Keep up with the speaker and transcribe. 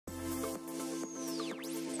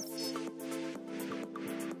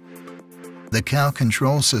The cow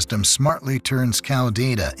control system smartly turns cow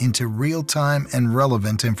data into real-time and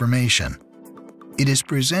relevant information. It is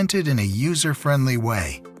presented in a user-friendly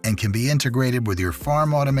way and can be integrated with your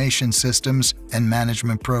farm automation systems and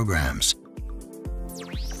management programs.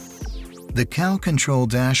 The Cow Control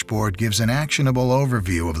Dashboard gives an actionable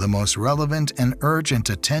overview of the most relevant and urgent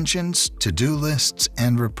attentions, to-do lists,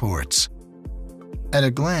 and reports. At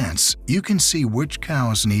a glance, you can see which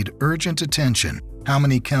cows need urgent attention, how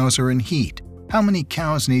many cows are in heat, how many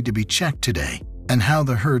cows need to be checked today, and how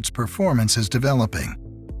the herd's performance is developing.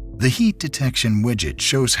 The heat detection widget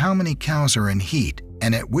shows how many cows are in heat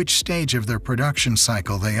and at which stage of their production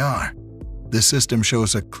cycle they are. The system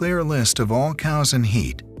shows a clear list of all cows in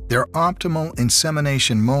heat, their optimal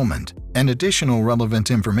insemination moment, and additional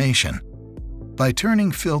relevant information. By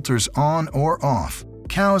turning filters on or off,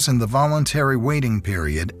 cows in the voluntary waiting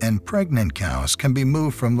period and pregnant cows can be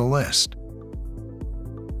moved from the list.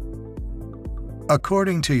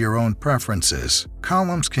 According to your own preferences,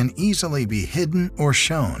 columns can easily be hidden or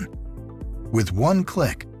shown. With one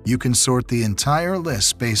click, you can sort the entire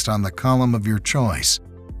list based on the column of your choice.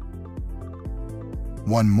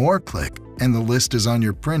 One more click, and the list is on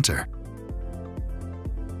your printer.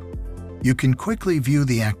 You can quickly view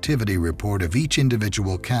the activity report of each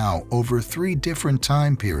individual cow over 3 different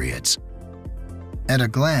time periods. At a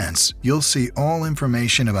glance, you'll see all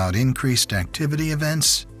information about increased activity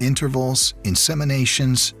events, intervals,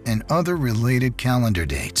 inseminations, and other related calendar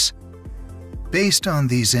dates. Based on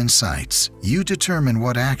these insights, you determine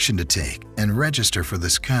what action to take and register for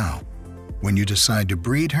this cow. When you decide to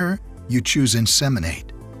breed her, you choose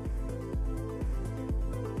Inseminate.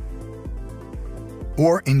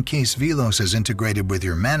 Or in case Velos is integrated with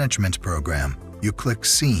your management program, you click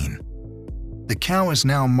Scene. The cow is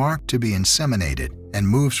now marked to be inseminated and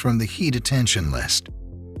moves from the heat attention list.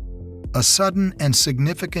 A sudden and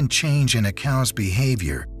significant change in a cow's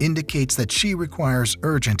behavior indicates that she requires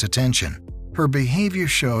urgent attention. Her behavior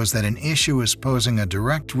shows that an issue is posing a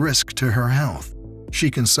direct risk to her health. She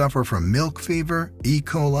can suffer from milk fever, E.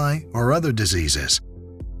 coli, or other diseases.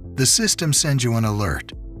 The system sends you an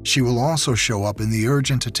alert. She will also show up in the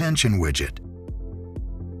Urgent Attention widget.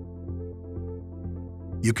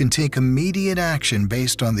 You can take immediate action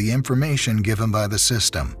based on the information given by the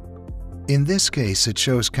system. In this case, it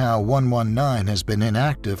shows cow 119 has been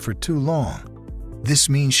inactive for too long. This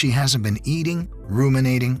means she hasn't been eating,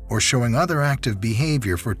 ruminating, or showing other active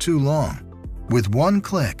behavior for too long. With one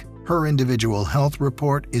click, her individual health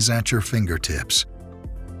report is at your fingertips.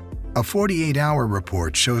 A 48-hour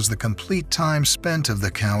report shows the complete time spent of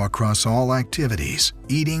the cow across all activities: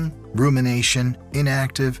 eating, rumination,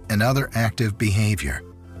 inactive, and other active behavior.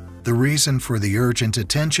 The reason for the urgent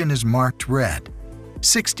attention is marked red.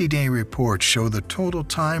 60-day reports show the total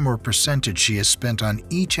time or percentage she has spent on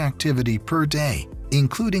each activity per day,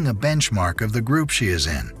 including a benchmark of the group she is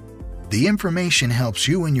in. The information helps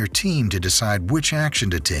you and your team to decide which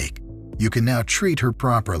action to take. You can now treat her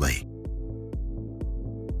properly.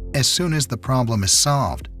 As soon as the problem is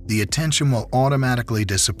solved, the attention will automatically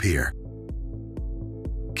disappear.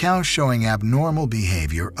 Cows showing abnormal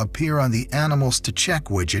behavior appear on the Animals to Check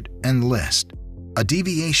widget and list. A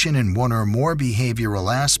deviation in one or more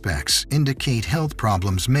behavioral aspects indicate health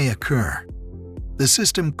problems may occur. The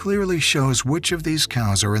system clearly shows which of these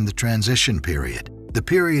cows are in the transition period, the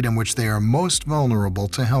period in which they are most vulnerable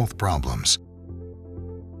to health problems.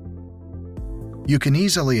 You can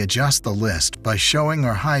easily adjust the list by showing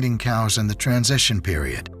or hiding cows in the transition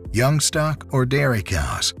period, young stock or dairy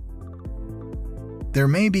cows. There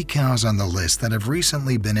may be cows on the list that have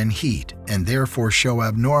recently been in heat and therefore show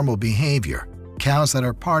abnormal behavior, cows that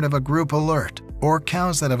are part of a group alert, or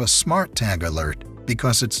cows that have a smart tag alert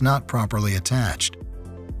because it's not properly attached.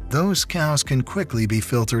 Those cows can quickly be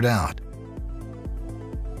filtered out.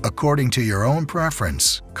 According to your own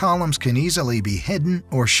preference, columns can easily be hidden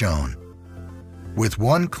or shown. With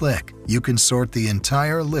one click, you can sort the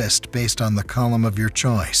entire list based on the column of your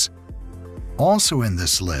choice. Also in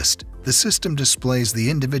this list, the system displays the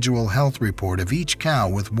individual health report of each cow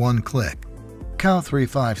with one click. Cow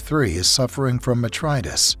 353 is suffering from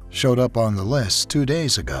metritis, showed up on the list 2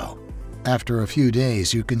 days ago. After a few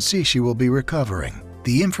days, you can see she will be recovering.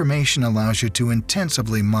 The information allows you to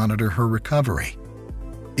intensively monitor her recovery.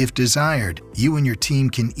 If desired, you and your team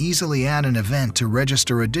can easily add an event to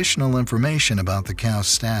register additional information about the cow's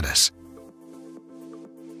status.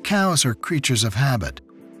 Cows are creatures of habit.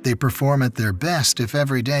 They perform at their best if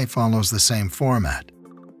every day follows the same format.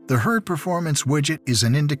 The Herd Performance widget is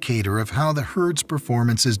an indicator of how the herd's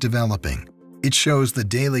performance is developing. It shows the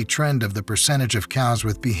daily trend of the percentage of cows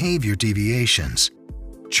with behavior deviations.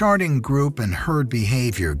 Charting group and herd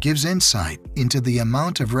behavior gives insight into the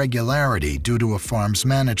amount of regularity due to a farm's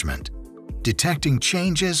management. Detecting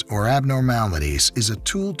changes or abnormalities is a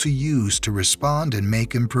tool to use to respond and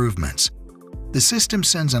make improvements. The system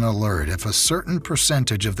sends an alert if a certain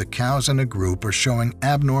percentage of the cows in a group are showing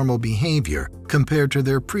abnormal behavior compared to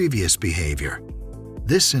their previous behavior.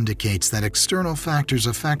 This indicates that external factors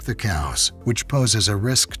affect the cows, which poses a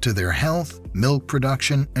risk to their health, milk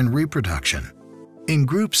production, and reproduction. In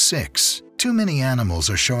Group 6, too many animals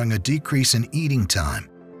are showing a decrease in eating time.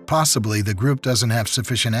 Possibly the group doesn't have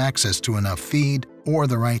sufficient access to enough feed or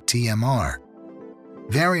the right TMR.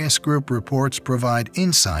 Various group reports provide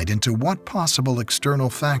insight into what possible external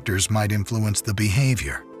factors might influence the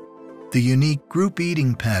behavior. The unique group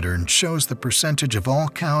eating pattern shows the percentage of all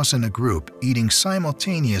cows in a group eating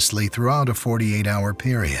simultaneously throughout a 48-hour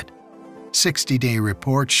period. 60-day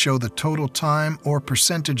reports show the total time or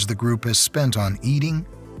percentage the group has spent on eating,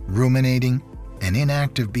 ruminating, and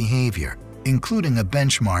inactive behavior, including a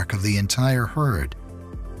benchmark of the entire herd.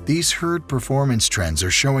 These herd performance trends are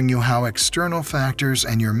showing you how external factors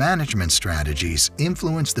and your management strategies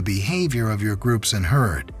influence the behavior of your groups and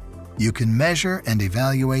herd. You can measure and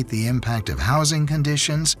evaluate the impact of housing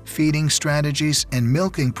conditions, feeding strategies, and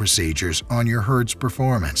milking procedures on your herd's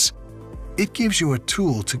performance. It gives you a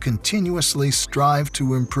tool to continuously strive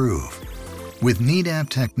to improve. With NEADAP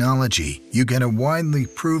technology, you get a widely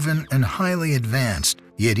proven and highly advanced,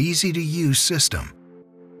 yet easy-to-use system